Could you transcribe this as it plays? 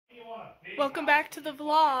Welcome back to the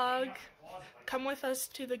vlog. Come with us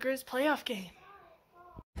to the Grizz playoff game.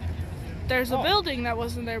 There's a building that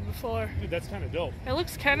wasn't there before. Dude, that's kind of dope. It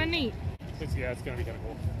looks kind of neat. Yeah, it's going to be kind of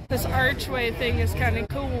cool. This archway thing is kind of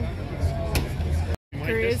cool.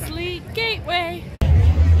 Grizzly Gateway.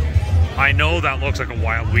 I know that looks like a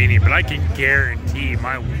wild weenie, but I can guarantee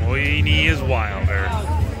my weenie is wilder.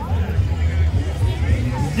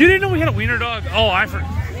 You didn't know we had a wiener dog? Oh, I forgot.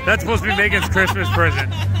 That's supposed to be Megan's Christmas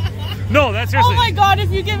present. No, that's seriously. Oh my god,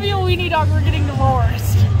 if you give me a weenie dog, we're getting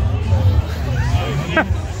divorced.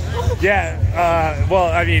 Yeah,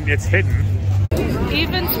 well, I mean, it's hidden.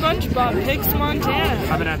 Even SpongeBob picks Montana. I'm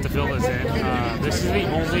going to have to fill this in. This is the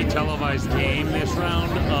only televised game this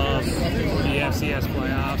round of the FCS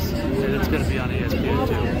playoffs, and it's going to be on ESPN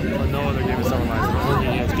too. But no other game is televised, but only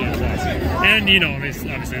ESPN has. And, you know, obviously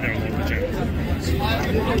there are local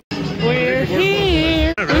channels. We're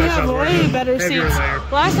here. We have way better seats.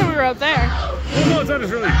 Last time we were up there. Well, no, it's not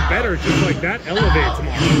just really better. It's just like that elevates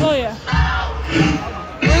more. Oh, yeah.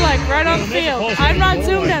 We're like right on the field. I'm not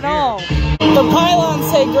zoomed at all. The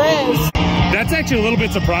pylons say Grizz. That's actually a little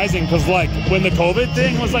bit surprising because, like, when the COVID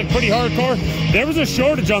thing was like pretty hardcore, there was a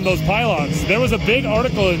shortage on those pylons. There was a big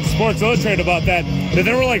article in Sports Illustrated about that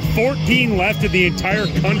there were like 14 left in the entire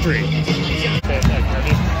country.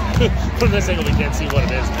 From this angle, we can't see what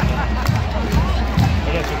it is.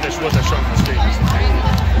 I guess what they're showing on the screen.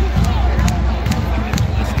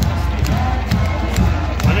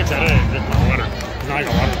 I'm excited to drink my water. Now I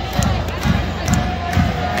got water.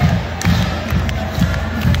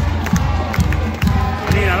 I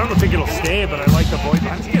mean, I don't think it'll stay, but I like the boy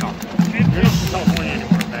bands. You know, you're not from California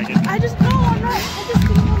anymore, Megan. I just know I'm not. I just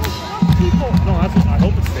don't want to stop people. No, that's what, I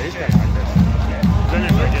hope it stays like this. Then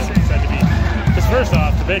it's like it's said to be. Because first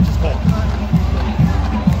off, the bench is cold.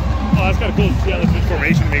 Oh, that's kind of cool. See how the switch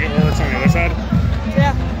formation to make it worse on the other side?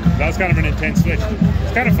 Yeah. That was kind of an intense switch.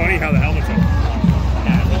 It's kind of funny how the helmet's up.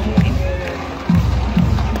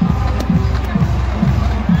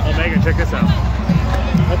 Oh, Megan, check this out.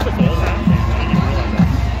 What's the goal now?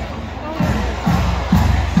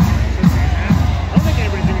 I don't think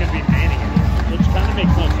anybody's even going to be manning it, which kind of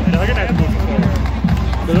makes sense. They're going to have to move it forward.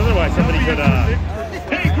 Because otherwise somebody could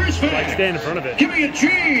like stand in front of it. Give me a G!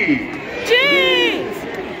 G!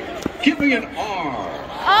 Give me an R!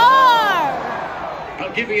 R!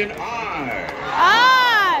 I'll give you an I!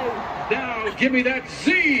 I! Now give me that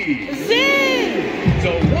Z! Z!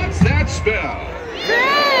 So what's that spell?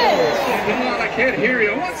 Grizz! Come on, I can't hear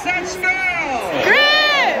you. What's that spell?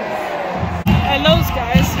 Grizz! And those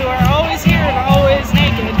guys who are always here and always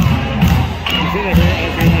naked. You feel like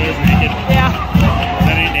everyone is naked? Yeah.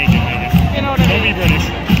 That ain't naked, Megan. You know what I mean? Don't be British.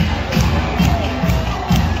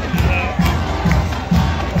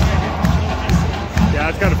 Yeah,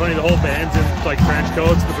 it's kind of funny. The whole band's in like trench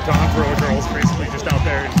coats, the baton thrower girls basically just out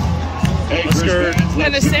there. Hey, A skirt.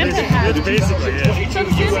 And a Santa hat. It's basically it.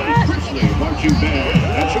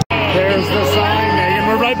 There's the sign, Megan.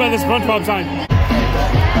 We're right by the SpongeBob sign.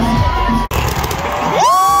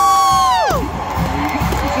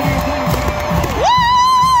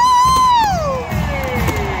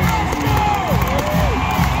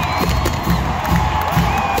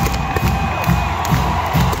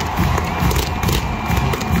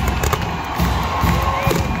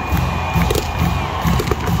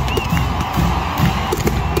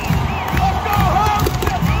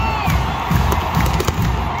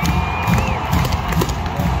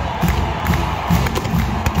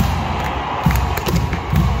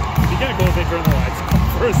 Turn the lights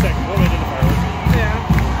for a second. We'll wait in the fireworks. Yeah.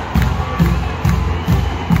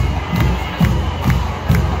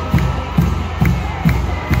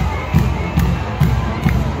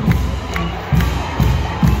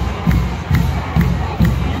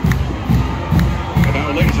 And now,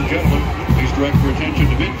 ladies and gentlemen, please direct your attention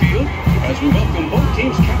to midfield as we welcome both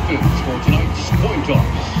teams' captains for tonight's coin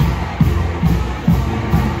toss.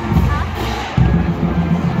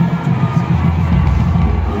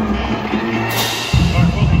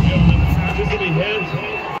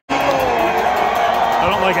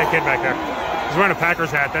 That kid back there. He's wearing a Packers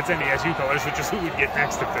hat. That's NDSU colors, which is who we'd get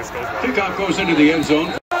next if this goes well. Kickoff goes into the end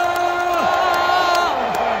zone.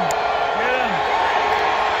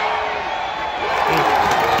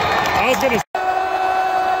 I was going to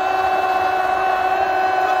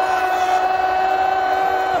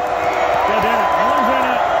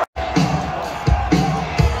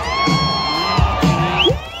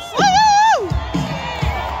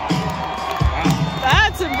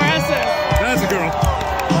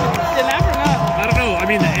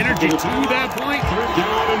to that point. I don't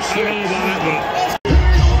know about it, but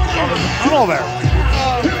I'm all there.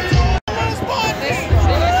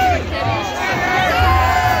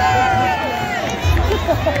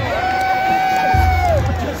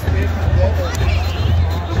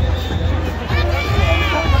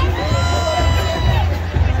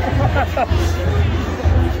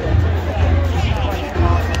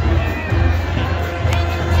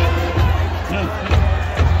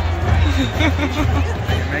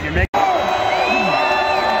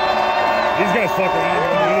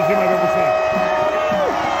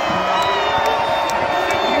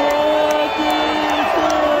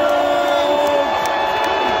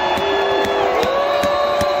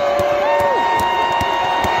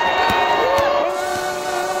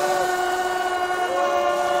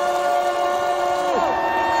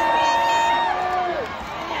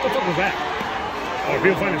 What was that? Oh,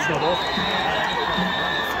 people find it snowball.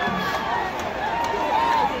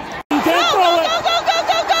 You can't throw it!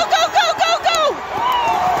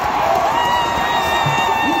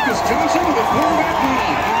 Lucas Johnson with the quarterback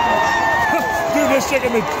line. Dude, this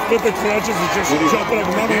chicken with the crunches is just jumping up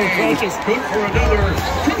and running with crunches. Good for another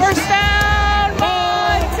First down,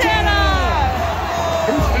 Montana!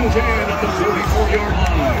 First and 10 at the 44-yard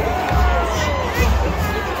line.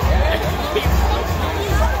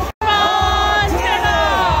 Montana!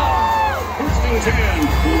 First and 10,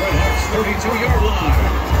 Red Hawks 32-yard line.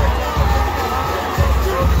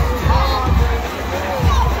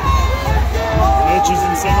 Mitch is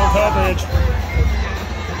in single coverage.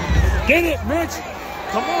 Get it, Mitch!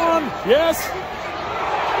 Come on! Yes!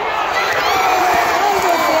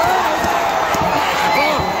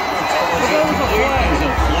 There's a flag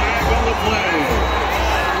on the play.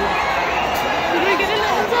 Did we get in the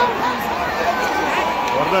zone?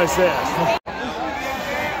 What did I say?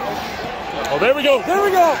 Oh, there we go! There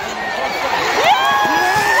we go!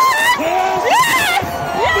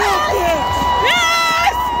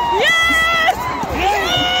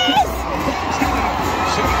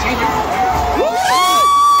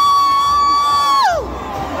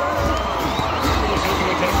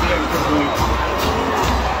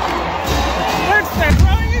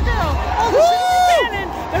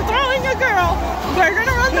 They're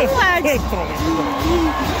gonna run the flags.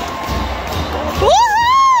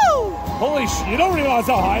 Holy shit, you don't realize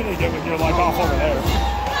how high they get when you're like off over there.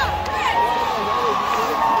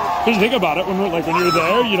 Because you think about it, when you're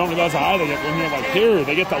there, you don't realize how high they get. When you're like here,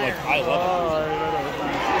 they get that like high level.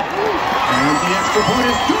 And the extra point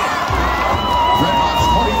is good. Red Hawks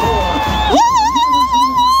 24.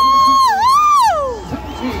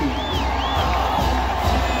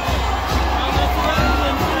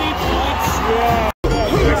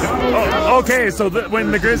 Okay, so when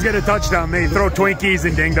the Grizz get a touchdown, they throw Twinkies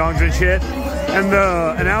and ding-dongs and shit. And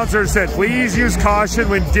the announcer said, please use caution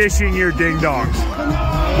when dishing your ding-dongs.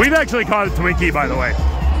 We've actually caught a Twinkie, by the way.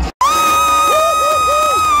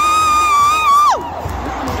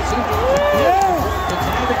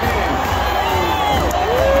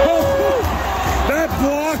 That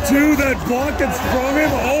block, too, that block that sprung him,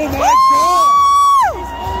 oh my God!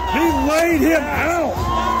 He laid him out!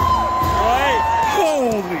 Right.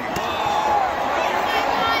 Holy...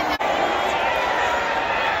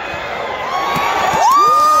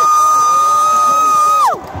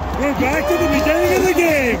 We're back to the beginning of the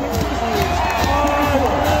game.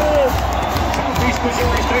 Southeast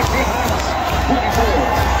Missouri State Red Hawks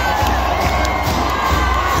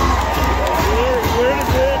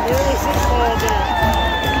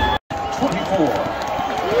 24.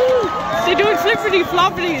 They're doing flippity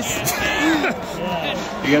floppities.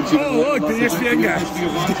 Oh, look, the ESPN guy.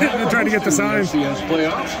 They're trying to get the sign.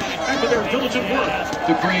 Playoffs and for their diligent work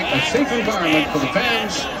to create a safe environment for the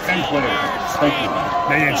fans and players. Thank you.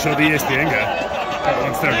 They didn't show the ESPN guy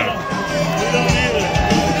once they're done.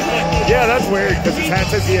 Yeah, that's weird because his hat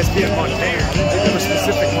says ESPN Montana. They have a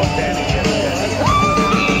specific Montana.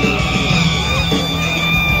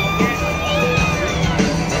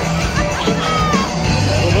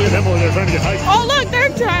 Well, look at them over there trying to get hyped. Oh, look,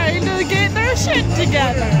 they're trying to get their shit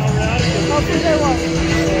together.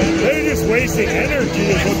 They're just wasting energy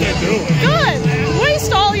is what they're doing. Good.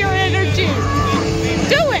 Waste all your energy.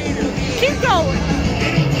 Do it. Keep going.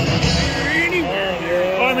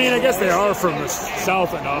 Well, I mean, I guess they are from the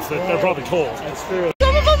south enough that they're probably cold. That's true.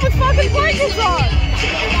 Some of them with fucking blankets on.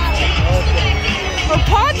 Or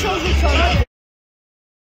ponchos or something.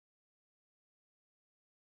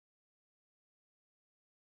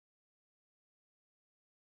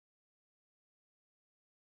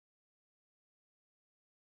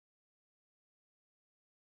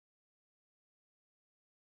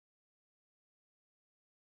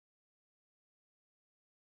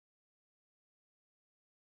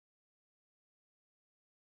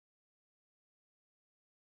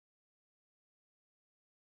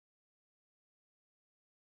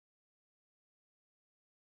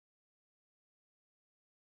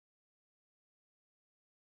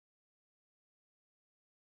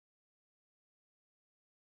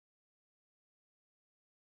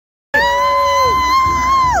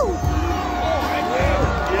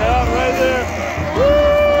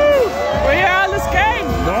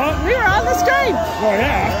 Oh,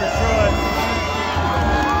 yeah.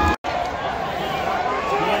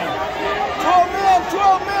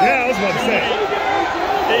 12 men! Yeah, I was about to say.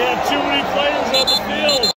 They have too many players on the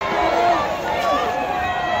field.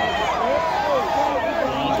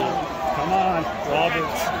 Come on.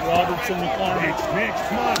 Roberts in the corner. Mix,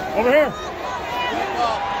 come on. Over here.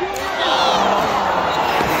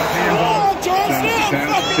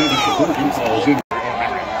 Curtain calls in.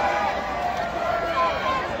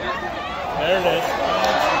 There it is.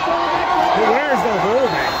 Where's the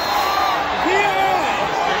holding? Yeah!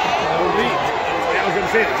 I was going to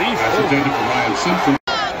say at least. That's intended for Ryan Simpson.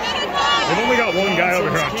 They've only got one guy over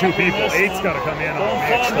here on 2 people. 8's got to come in on a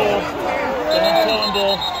mix. Don't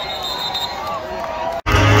fumble.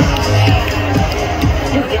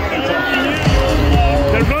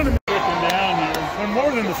 They're running Down here. they're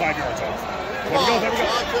more than the 5 yards off. There we go, there we go.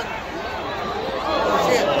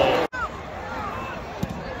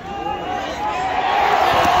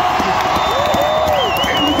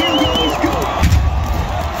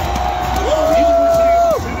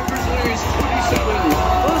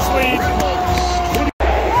 First lead.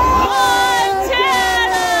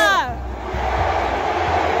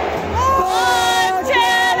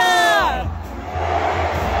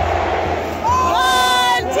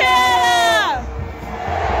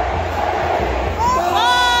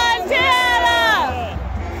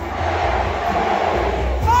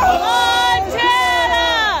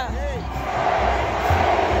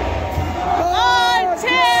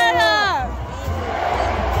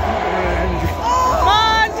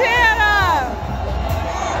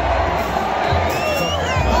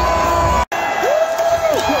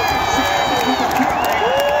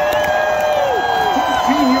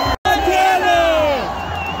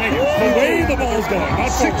 Going.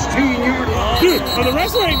 16-yard line. Dude, are the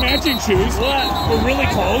rest wearing matching shoes? We're really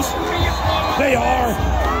close. They are.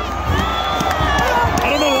 I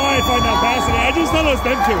don't know why I find that fascinating. I just thought it was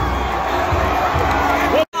them two.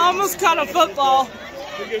 Almost caught a football.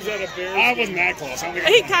 I wasn't that close.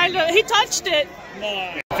 He touched it.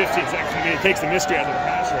 15 seconds. I mean, it takes the mystery out of the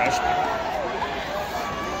pass rush.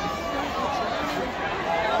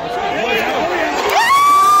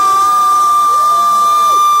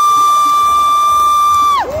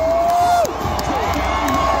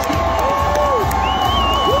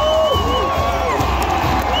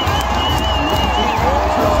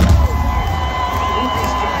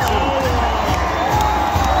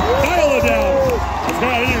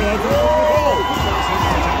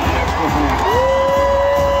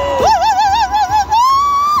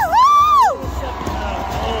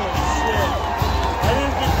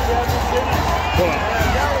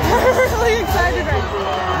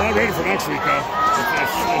 For next week, though,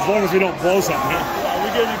 as long as we don't blow something here. Are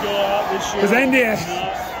we going to go out this year? Because India,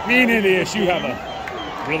 me and NDSU have a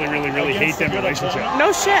really hate them relationship.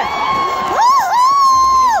 No shit.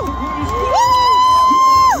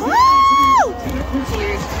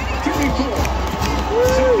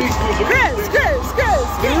 Chris.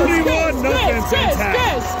 31-0 since half.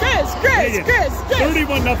 Chris.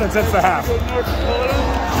 31-0 since the half.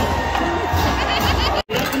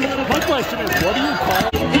 My question is, what do you call?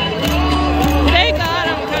 Thank God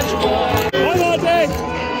I'm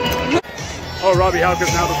Oh, Robbie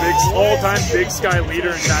Halka's now the all-time Big Sky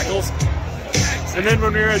leader in tackles. And then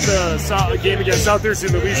when we were at the game against South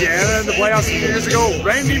Thurston, Louisiana in the playoffs a few years ago,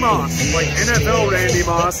 Randy Moss, like NFL Randy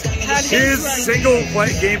Moss, his single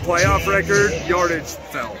game playoff record yardage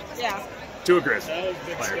fell. Yeah. To a Grizzlies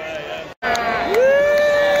player.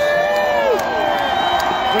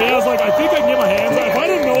 But yeah, I was like, I think I can get my hands on it. If I'd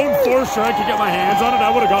have known for sure I could get my hands on it, I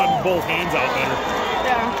would have gotten both hands out better.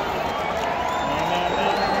 Yeah.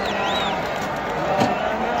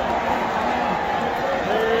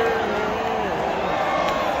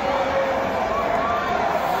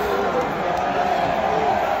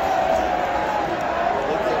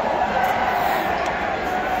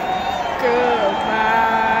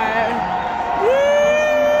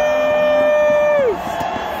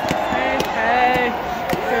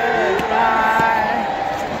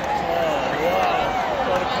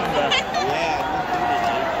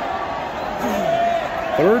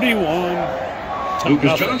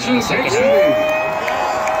 Lucas Johnson takes the lead.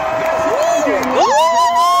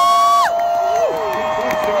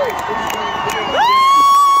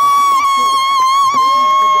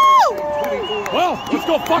 Well, let's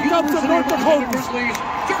go fuck up some North Dakotans.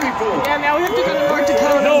 Yeah, now we have to go to North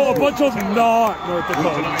Dakota. No, a bunch of not North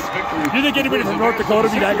Dakotans. You think anybody from North Dakota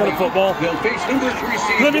be that good at football? They'll face number 3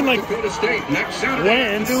 seed I mean, like, Dakota State next Saturday.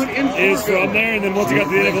 Lance is from there, and then once he got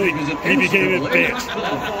to the NFL, he became a bitch.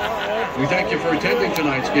 We thank you for attending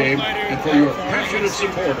tonight's game and for your passionate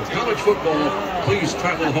support of college football. Please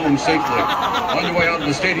travel home safely. On your way out of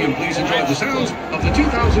the stadium, please enjoy the sounds of the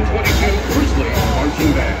 2022 Grizzlies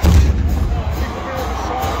marching band.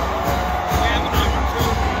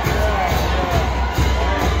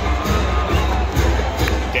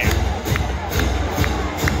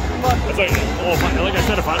 It's like, like I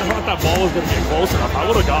said, if I thought that ball was going to get close enough, I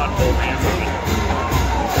would have gotten both hands on it.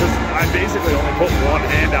 Because I basically only put one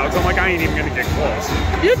hand out because I'm like, I ain't even gonna get close.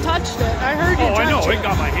 You touched it. I heard you touched it. Oh, I know. It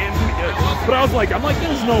got my hand pretty good. But I was like,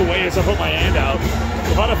 there's no way as I put my hand out.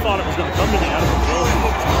 If I'd have thought it was gonna come to me, I'd have thrown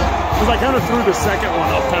it. Because I kind of threw the second one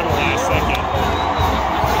up kind of last second.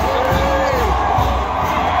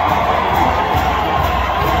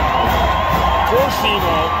 Poor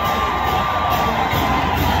Simo.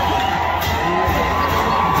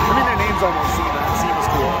 I mean, their name's almost Seaman. Seaman's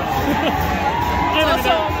cool.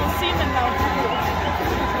 Also, Seaman, though.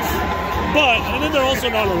 But, and then they're also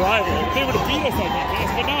not a rival. They would have beat us like that,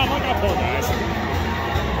 but no, I'm like, oh, poor guys.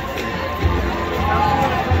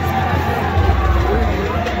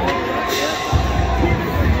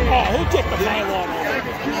 Oh, who kicked the pylon over?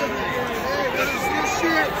 What is this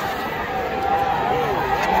shit?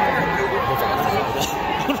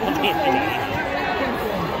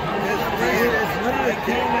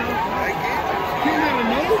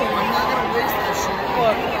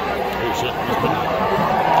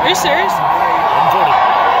 Are you serious? I'm 40.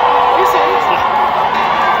 Are you serious? Yeah.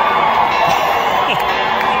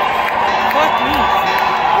 Fuck me.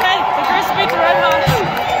 Hey, the Grizzlies beat the Red Hawks.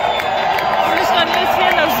 We're just on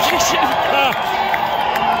ESPN notification.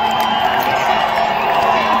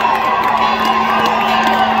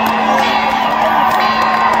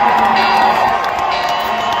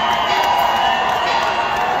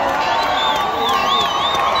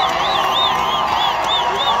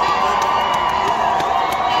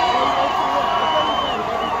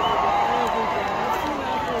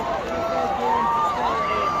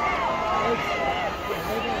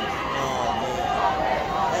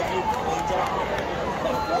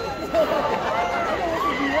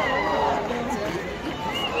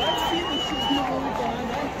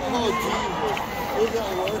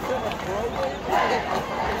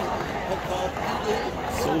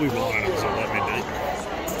 Solely blind, so let me do.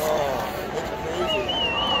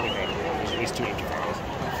 At least 2 inches.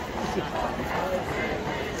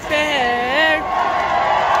 Fair.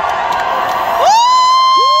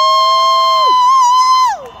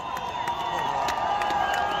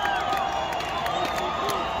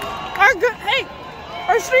 Hey,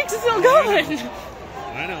 our streak's still going.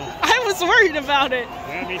 I know. I was worried about it.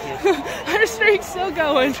 Yeah, me too. Our streak's still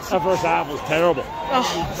going. That first half was terrible. Oh,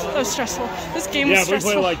 that was stressful. This game was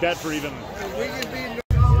stressful. Yeah, we play like that for even.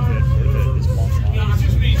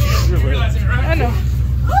 I know.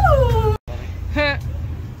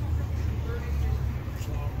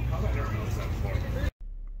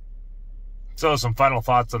 So some final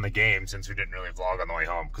thoughts on the game since we didn't really vlog on the way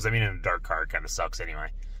home. Because, I mean, in a dark car, it kind of sucks anyway.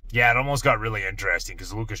 Yeah, it almost got really interesting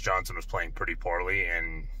because Lucas Johnson was playing pretty poorly.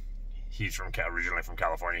 And he's originally from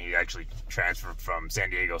California. He actually transferred from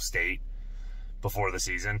San Diego State before the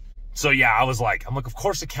season. So, yeah, I'm like, of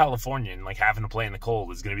course a Californian, like, having to play in the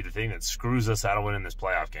cold is going to be the thing that screws us out of winning this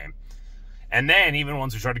playoff game. And then, even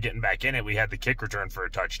once we started getting back in it, we had the kick return for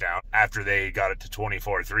a touchdown after they got it to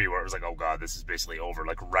 24-3, where it was like, oh, God, this is basically over,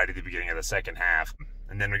 like, right at the beginning of the second half.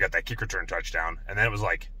 And then we got that kick return touchdown. And then it was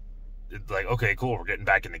like, okay, cool, we're getting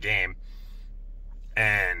back in the game.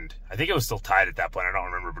 And I think it was still tied at that point. I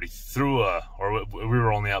don't remember, but he threw we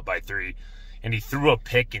were only up by 3, and he threw a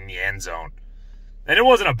pick in the end zone. And it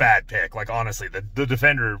wasn't a bad pick. Like, honestly, the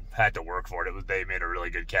defender had to work for it. They made a really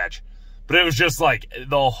good catch. But it was just like,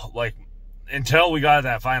 until we got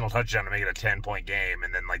that final touchdown to make it a 10-point game,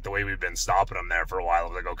 and then, like, the way we've been stopping them there for a while, I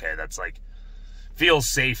was like, okay, that's, like, feels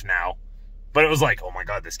safe now. But it was like, oh, my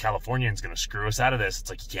God, this Californian's going to screw us out of this. It's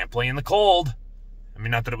like, you can't play in the cold. I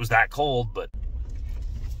mean, not that it was that cold, but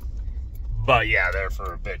yeah, there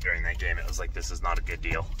for a bit during that game, it was like, this is not a good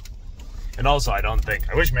deal. And also, I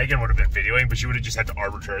wish Megan would have been videoing, but she would have just had to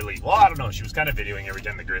arbitrarily, well, I don't know, she was kind of videoing every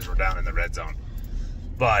time the Grizz were down in the red zone.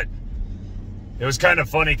 But it was kind of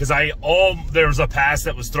funny because there was a pass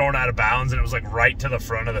that was thrown out of bounds, and it was like right to the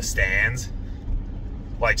front of the stands.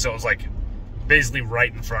 Like, so it was like basically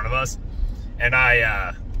right in front of us. And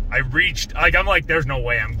I reached, like, I'm like, there's no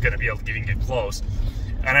way I'm going to be able to even get close.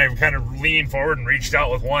 And I kind of leaned forward and reached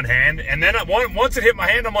out with one hand. And then once it hit my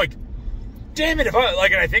hand, I'm like, damn it. And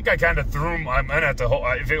I think I kind of threw him. I'm going to have to,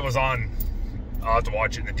 if it was on, I'll have to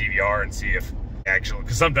watch it in the DVR and see if actually,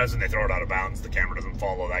 because sometimes when they throw it out of bounds, the camera doesn't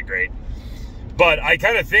follow that great. But I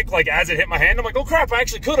kind of think, like, as it hit my hand, I'm like, oh, crap, I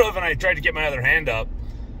actually could have. And I tried to get my other hand up.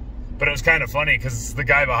 But it was kind of funny because the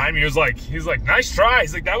guy behind me was like, he's like, nice try.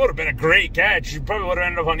 He's like, that would have been a great catch. You probably would have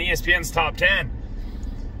ended up on ESPN's top 10.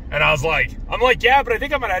 And I'm like, yeah, but I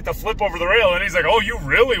think I'm going to have to flip over the rail. And he's like, oh, you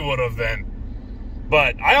really would have then.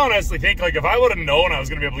 But I honestly think, like, if I would have known I was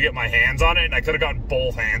going to be able to get my hands on it and I could have gotten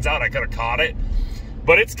both hands out, I could have caught it.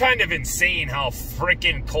 But it's kind of insane how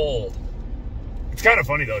freaking cold. It's kind of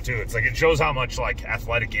funny though too. It's like it shows how much like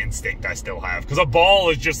athletic instinct I still have, because a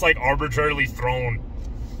ball is just like arbitrarily thrown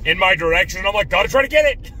in my direction, and I'm like, gotta try to get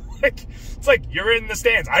it. Like, it's like, you're in the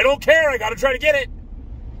stands. I don't care. I gotta try to get it.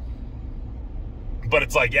 But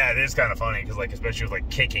it's like, yeah, it is kind of funny, because like, especially with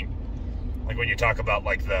like kicking, like when you talk about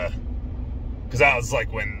like because that was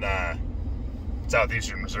like when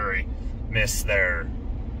Southeastern Missouri missed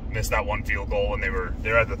that one field goal, and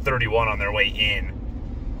they're at the 31 on their way in.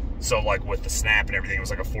 So like with the snap and everything, it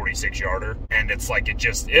was like a 46-yarder, and it's like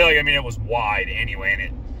it was wide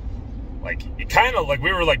anyway, and it kind of like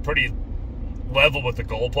we were like pretty level with the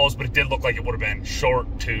goalpost, but it did look like it would have been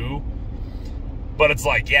short too. But it's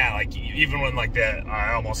like, yeah, like even when like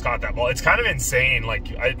I almost caught that ball, it's kind of insane.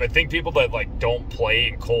 Like I think people that like don't play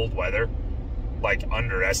in cold weather like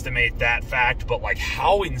underestimate that fact, but like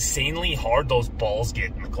how insanely hard those balls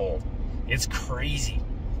get in the cold. It's crazy.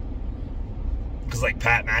 Because like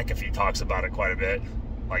Pat McAfee talks about it quite a bit.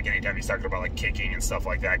 Like anytime he's talking about like kicking and stuff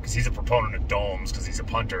like that, because he's a proponent of domes, because he's a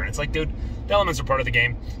punter, and it's like, dude, the elements are part of the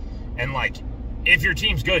game, and like if your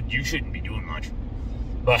team's good, you shouldn't be doing much.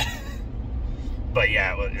 But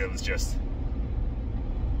yeah, it was just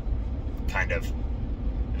kind of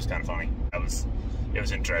funny. It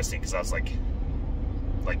was interesting, because I was like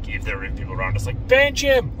if there were people around us like, bench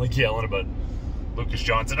him, like yelling about Lucas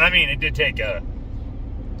Johnson. I mean, it did take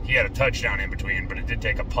he had a touchdown in between, but it did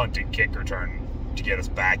take a punt and kick return to get us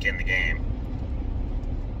back in the game,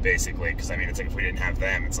 basically. Because I mean, it's like if we didn't have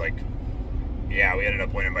them, it's like, yeah, we ended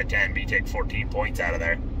up winning by 10, but you take 14 points out of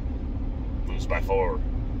there, lose by 4.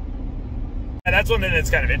 And that's one thing that's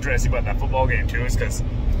kind of interesting about that football game too, is because,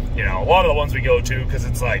 you know, a lot of the ones we go to, because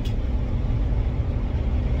it's like,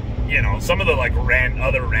 you know, some of the like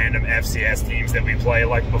other random FCS teams that we play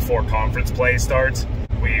like before conference play starts,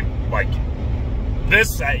 we like,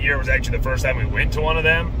 that year was actually the first time we went to one of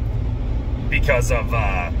them, because of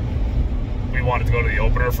we wanted to go to the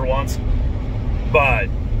opener for once. But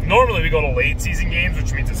normally we go to late season games,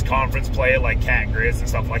 which means it's conference play like Cat Grizz and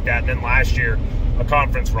stuff like that. And then last year, a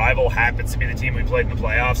conference rival happens to be the team we played in the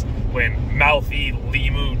playoffs, when Mouthy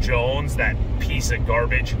Limu Jones, that piece of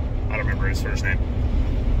garbage, I don't remember his first name.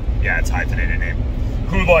 Yeah, it's a hyphenated name.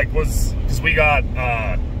 Who like was, because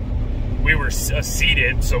we were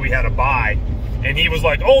seeded, so we had a bye. And he was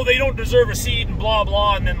like, oh, they don't deserve a seed and blah,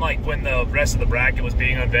 blah. And then, like, when the rest of the bracket was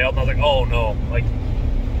being unveiled, and I was like, oh, no. Like,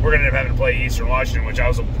 we're going to end up having to play Eastern Washington, which I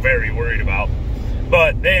was very worried about.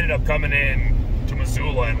 But they ended up coming in to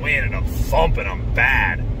Missoula, and we ended up thumping them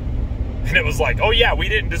bad. And it was like, oh, yeah, we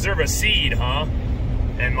didn't deserve a seed, huh?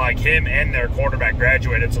 And, like, him and their quarterback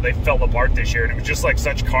graduated, so they fell apart this year. And it was just, like,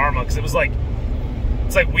 such karma. Because it was like,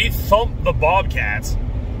 it's like we thumped the Bobcats,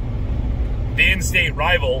 the in-state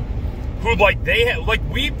rival, who, like, they had, like,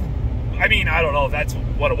 I mean, I don't know if that's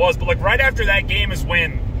what it was, but, like, right after that game is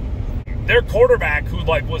when their quarterback, who,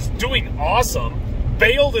 like, was doing awesome,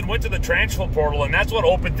 bailed and went to the transfer portal, and that's what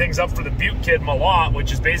opened things up for the Butte kid, Malott,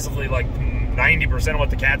 which is basically, like, 90% of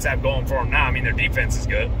what the Cats have going for them now. I mean, their defense is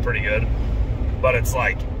good, pretty good, but it's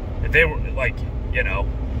like, if they were, like, you know,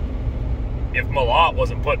 if Malott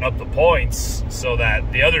wasn't putting up the points so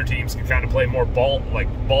that the other teams could kind of play more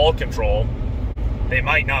ball control, they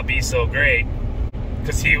might not be so great.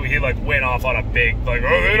 Because he like went off on a big, like,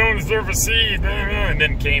 oh, they don't deserve a seed, and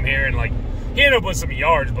then came here and like he ended up with some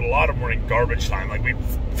yards, but a lot of them were in garbage time. Like, we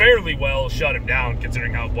fairly well shut him down,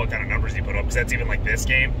 considering what kind of numbers he put up. Because that's even like this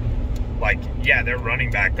game. Like, yeah, their running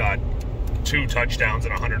back got 2 touchdowns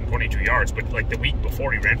and 122 yards, but like the week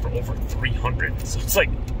before he ran for over 300. So it's like,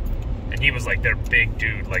 and he was like their big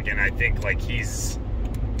dude. Like, and I think like he's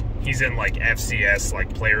in like FCS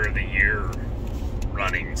like Player of the Year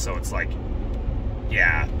running, so it's like,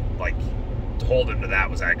 yeah, like to hold him to that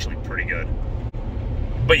was actually pretty good.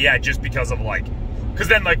 But yeah, just because of like, because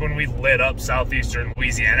then like when we lit up Southeastern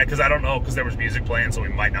Louisiana, because I don't know, because there was music playing, so we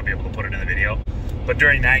might not be able to put it in the video, but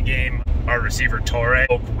during that game, our receiver Torre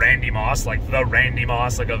broke Randy Moss, like the Randy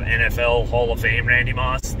Moss, like of NFL Hall of Fame Randy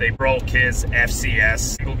Moss. They broke his FCS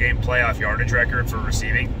single game playoff yardage record for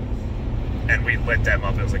receiving. And we lit them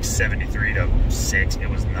up. It was like 73-6. It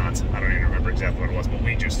was nuts. I don't even remember exactly what it was, but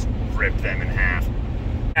we just ripped them in half.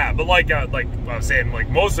 Yeah, but like I was saying, like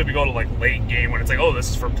mostly we go to like late game when it's like, oh, this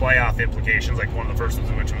is for playoff implications. Like one of the first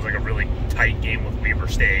ones, which was like a really tight game with Weber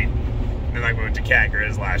State. And then like we went to Cat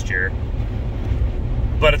Grizz last year.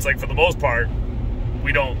 But it's like for the most part,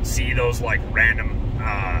 we don't see those like random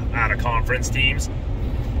out of conference teams.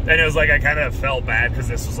 And it was like I kind of felt bad because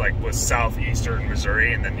this was like with Southeastern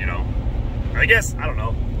Missouri, and then, you know, I guess, I don't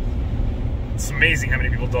know. It's amazing how many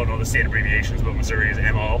people don't know the state abbreviations, but Missouri is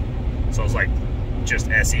MO. So it's like just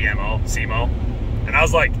SEMO, SEMO. And I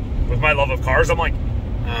was like, with my love of cars, I'm like,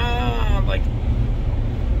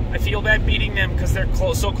 I feel bad beating them because they're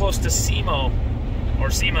so close to SEMA. I'm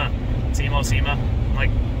like,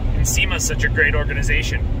 and SEMA's such a great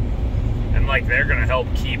organization. And like, they're going to help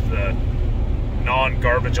keep the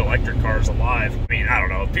non-garbage electric cars alive. I mean, I don't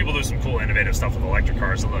know. If people do some cool, innovative stuff with electric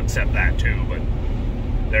cars, they'll accept that too, but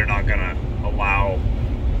they're not going to allow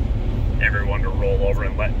everyone to roll over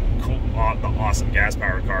and let the awesome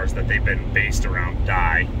gas-powered cars that they've been based around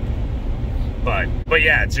die. But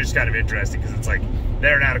yeah, it's just kind of interesting because it's like,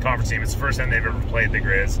 they're an out-of-conference team. It's the first time they've ever played the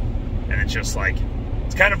Grizz, and it's just like,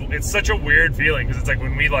 it's such a weird feeling because it's like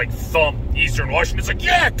when we like thump Eastern Washington, it's like,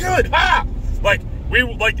 yeah, good, like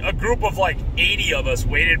a group of like 80 of us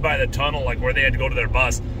waited by the tunnel, like where they had to go to their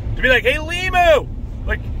bus, to be like, hey, Limu,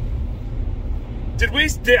 like, did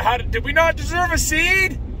we not deserve a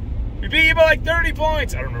seed? We beat you by like 30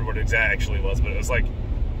 points. I don't remember what it actually was, but it's like,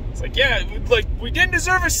 yeah, like, we didn't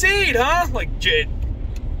deserve a seed, huh? Like,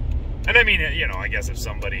 and I mean, you know, I guess if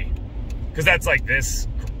somebody, because that's like this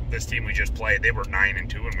team we just played, they were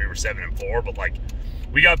 9-2 and we were 7-4, but like,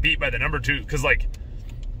 we got beat by the number 2, because like,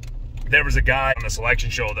 there was a guy on the selection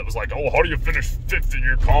show that was like, oh, how do you finish 5th in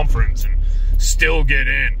your conference and still get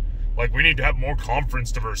in? Like, we need to have more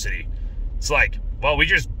conference diversity. It's like, well, we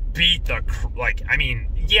just beat the, like, I mean,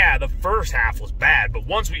 yeah, the first half was bad, but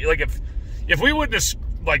once we, like, if we wouldn't have,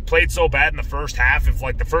 like, played so bad in the first half, if,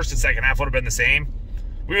 like, the first and second half would have been the same,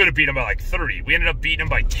 we would have beat them by, like, 30. We ended up beating them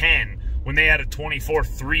by 10 when they had a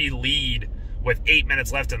 24-3 lead with 8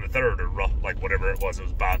 minutes left in the third, or, like, whatever it was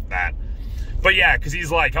about that. But, yeah, because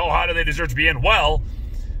he's like, oh, how do they deserve to be in? Well,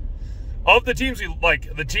 of the teams we,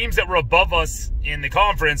 like, the teams that were above us in the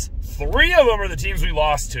conference, 3 of them are the teams we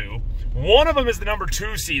lost to. One of them is the number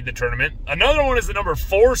 2 seed in the tournament. Another one is the number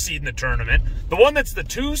 4 seed in the tournament. The one that's the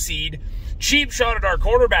 2 seed cheap shotted our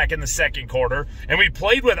quarterback in the second quarter, and we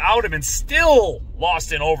played without him and still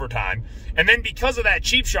lost in overtime. And then because of that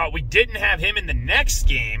cheap shot, we didn't have him in the next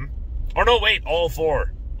game. Or no, wait, all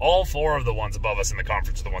 4. All 4 of the ones above us in the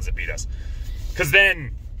conference are the ones that beat us. Because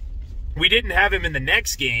then we didn't have him in the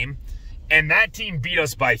next game, and that team beat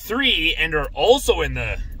us by 3 and are also in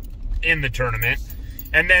the tournament.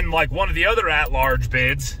 And then, like, one of the other at-large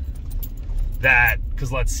bids that,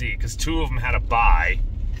 because let's see, because 2 of them had a bye,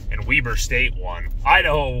 and Weber State won.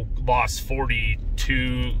 Idaho lost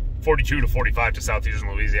 42 to 45 to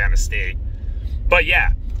Southeastern Louisiana State. But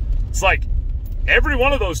yeah, it's like every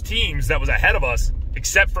one of those teams that was ahead of us,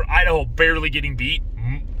 except for Idaho barely getting beat,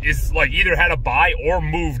 is like either had a bye or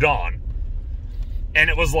moved on. And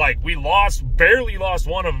it was like we barely lost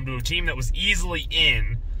one of them to a team that was easily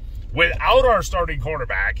in without our starting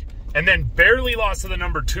quarterback, and then barely lost to the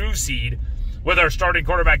number 2 seed with our starting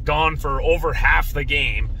quarterback gone for over half the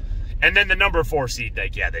game. And then the number 4 seed,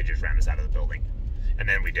 like, yeah, they just ran us out of the building. And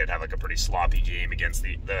then we did have like a pretty sloppy game against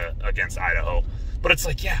against Idaho. But it's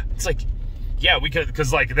like, yeah, we could,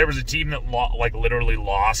 because like there was a team that like literally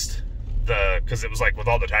lost because it was like with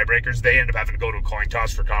all the tiebreakers, they ended up having to go to a coin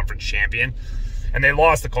toss for conference champion, and they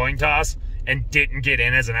lost the coin toss and didn't get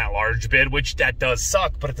in as an at-large bid, which that does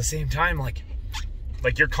suck. But at the same time, like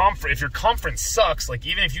if your conference sucks, like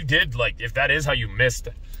even if you did, like if that is how you missed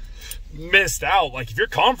out, like if your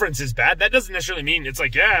conference is bad, that doesn't necessarily mean it's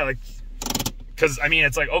like, yeah, like, because I mean,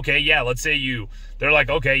 it's like, okay, yeah, let's say they're like,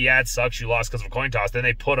 okay, yeah, it sucks, you lost because of a coin toss. Then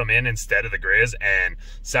they put them in instead of the Grizz, and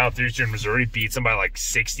Southeastern Missouri beats them by like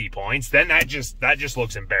 60 points. Then that just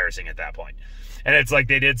looks embarrassing at that point. And it's like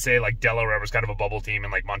they did say like Delaware was kind of a bubble team,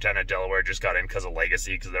 and like Montana and Delaware just got in because of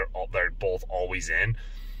legacy, because they're both always in.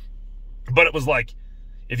 But it was like,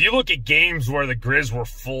 if you look at games where the Grizz were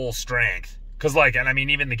full strength, because like, and I mean,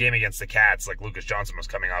 even the game against the Cats, like Lucas Johnson was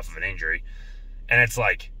coming off of an injury, and it's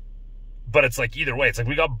like, but it's like either way, it's like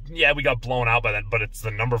we got blown out by that, but it's the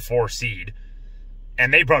number 4 seed,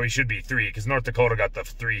 and they probably should be 3, because North Dakota got the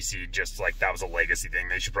 3 seed, just like that was a legacy thing.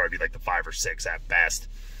 They should probably be like the 5 or 6 at best.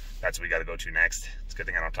 That's what we got to go to next. It's a good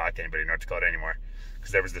thing I don't talk to anybody in North Dakota anymore,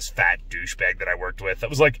 because there was this fat douchebag that I worked with that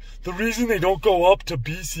was like, the reason they don't go up to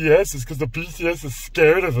BCS is because the BCS is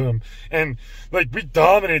scared of them, and like we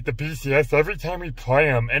dominate the BCS every time we play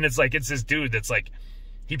them. And it's like, it's this dude that's like,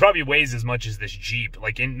 he probably weighs as much as this Jeep,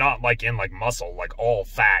 like not like in like muscle, like all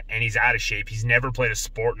fat, and he's out of shape. He's never played a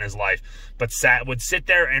sport in his life, but would sit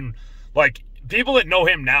there and like, people that know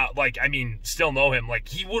him now, like, I mean, still know him, like,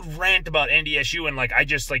 he would rant about NDSU, and like,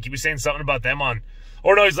 he was saying something about them on,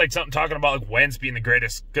 or no, he's like something talking about like Wentz being going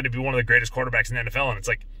to be one of the greatest quarterbacks in the NFL, and it's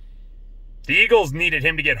like, the Eagles needed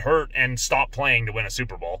him to get hurt and stop playing to win a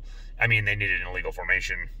Super Bowl. I mean, they needed an illegal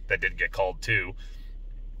formation that did get called too.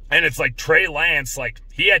 And it's like Trey Lance, like,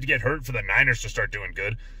 he had to get hurt for the Niners to start doing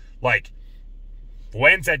good. Like,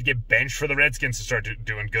 Wentz had to get benched for the Redskins to start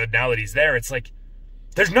doing good. Now that he's there, it's like,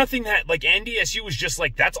 there's nothing that, like, NDSU was just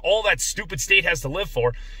like, that's all that stupid state has to live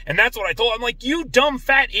for. And that's what I told him. I'm like, you dumb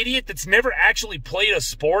fat idiot that's never actually played a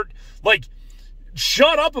sport. Like,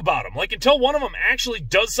 shut up about them. Like, until one of them actually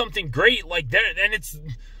does something great, like, and it's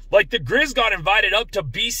like the Grizz got invited up to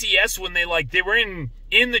BCS when they were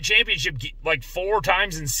in the championship like 4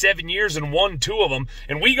 times in 7 years and won 2 of them,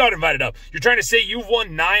 and we got invited up. You're trying to say you've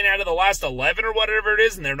won 9 out of the last 11 or whatever it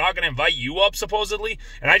is, and they're not going to invite you up supposedly?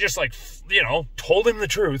 And I just, like, you know, told him the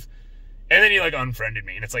truth. And then he, like, unfriended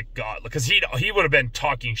me. And it's like, God, because he would have been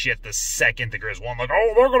talking shit the second the Grizz won. Like,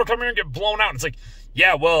 oh, they're going to come here and get blown out. And it's like,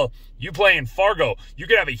 yeah, well, you play in Fargo. You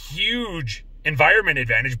could have a huge environment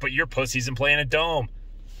advantage, but you're pussies and play in a dome.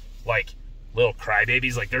 Like, little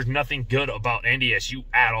crybabies. Like, there's nothing good about NDSU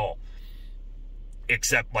at all.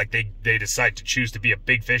 Except, like, they decide to choose to be a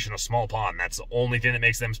big fish in a small pond. That's the only thing that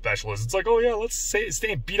makes them special. Is it's like, oh, yeah, let's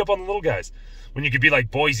stay and beat up on the little guys. When you could be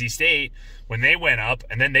like Boise State when they went up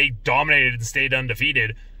and then they dominated and stayed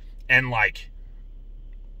undefeated. And, like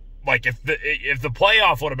if the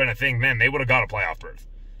playoff would have been a thing then, they would have got a playoff berth.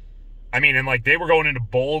 I mean, and, like, they were going into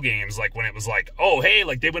bowl games, like, when it was like, oh, hey,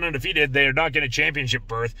 like, they went undefeated, they're not getting a championship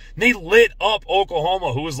berth. And they lit up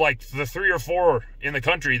Oklahoma, who was, like, the 3 or 4 in the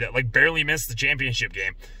country that, like, barely missed the championship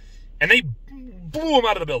game. And they blew them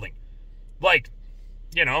out of the building. Like,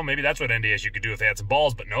 you know, maybe that's what NDSU could do if they had some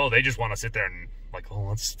balls, but no, they just want to sit there and, like, oh,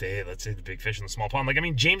 let's say the big fish in the small pond. Like, I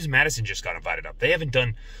mean, James Madison just got invited up. They haven't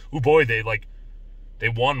done, oh, boy, they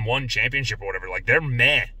won 1 championship or whatever. Like, they're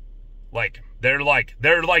meh. Like, they're like,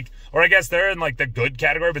 or I guess they're in, like, the good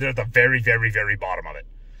category, but they're at the very, very, very bottom of it.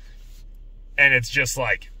 And it's just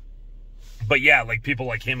like, but yeah, like, people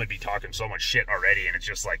like him would be talking so much shit already, and it's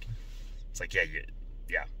just like, it's like,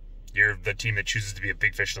 yeah, you're the team that chooses to be a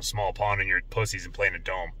big fish in a small pond, and you're pussies and play in a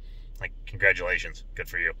dome. Like, congratulations, good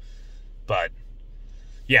for you. But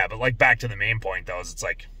yeah, but, like, back to the main point though, is it's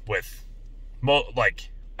like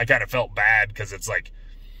I kind of felt bad because it's like,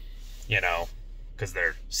 you know, because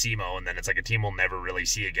they're SEMO, and then it's like a team we'll never really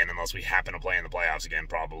see again unless we happen to play in the playoffs again,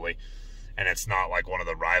 probably. And it's not like one of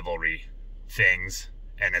the rivalry things.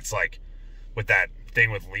 And it's like, with that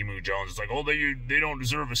thing with Limu Jones, it's like, oh, they don't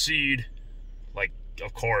deserve a seed. Like,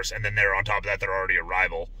 of course. And then they're on top of that, they're already a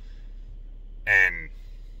rival. And,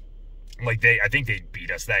 like, I think they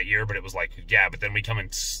beat us that year, but it was like, yeah, but then we come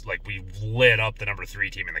and, like, we lit up the number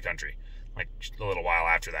 3 team in the country, like, a little while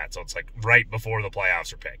after that. So it's like right before the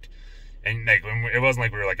playoffs are picked. And, like, it wasn't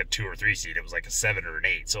like we were like a 2 or 3 seed. It was like a 7 or an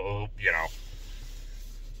 8. So, you know,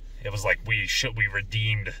 it was like we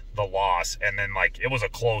redeemed the loss. And then, like, it was a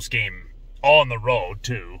close game on the road,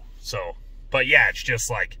 too. So, but yeah, it's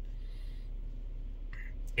just like,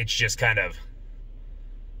 it's just kind of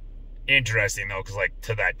interesting, though, because, like,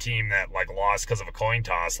 to that team that, like, lost because of a coin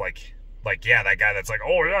toss, like, yeah, that guy that's like,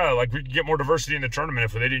 oh, yeah, like, we could get more diversity in the tournament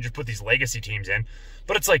if they didn't just put these legacy teams in.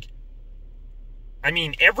 But it's like, I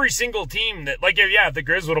mean, every single team that, like, yeah, if the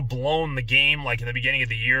Grizz would have blown the game, like, in the beginning of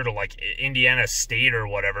the year to, like, Indiana State or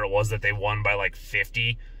whatever it was that they won by, like,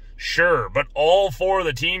 50, sure. But all 4 of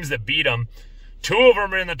the teams that beat them, 2 of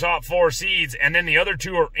them are in the top 4 seeds, and then the other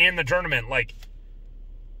 2 are in the tournament. Like,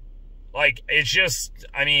 it's just,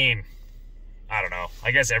 I mean, I don't know.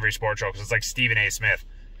 I guess every sport show, because it's like Stephen A. Smith.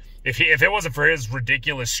 If it wasn't for his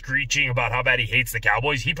ridiculous screeching about how bad he hates the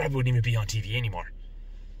Cowboys, he probably wouldn't even be on TV anymore.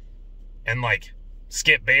 And, like,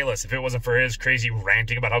 Skip Bayless, if it wasn't for his crazy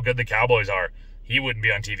ranting about how good the Cowboys are, he wouldn't be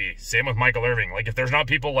on TV. Same with Michael Irving. Like, if there's not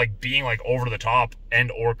people, like, being, like, over the top and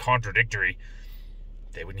or contradictory,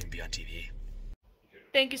 they wouldn't even be on TV.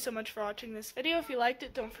 Thank you so much for watching this video. If you liked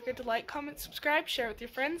it, don't forget to like, comment, subscribe, share with your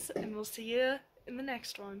friends, and we'll see you in the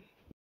next one.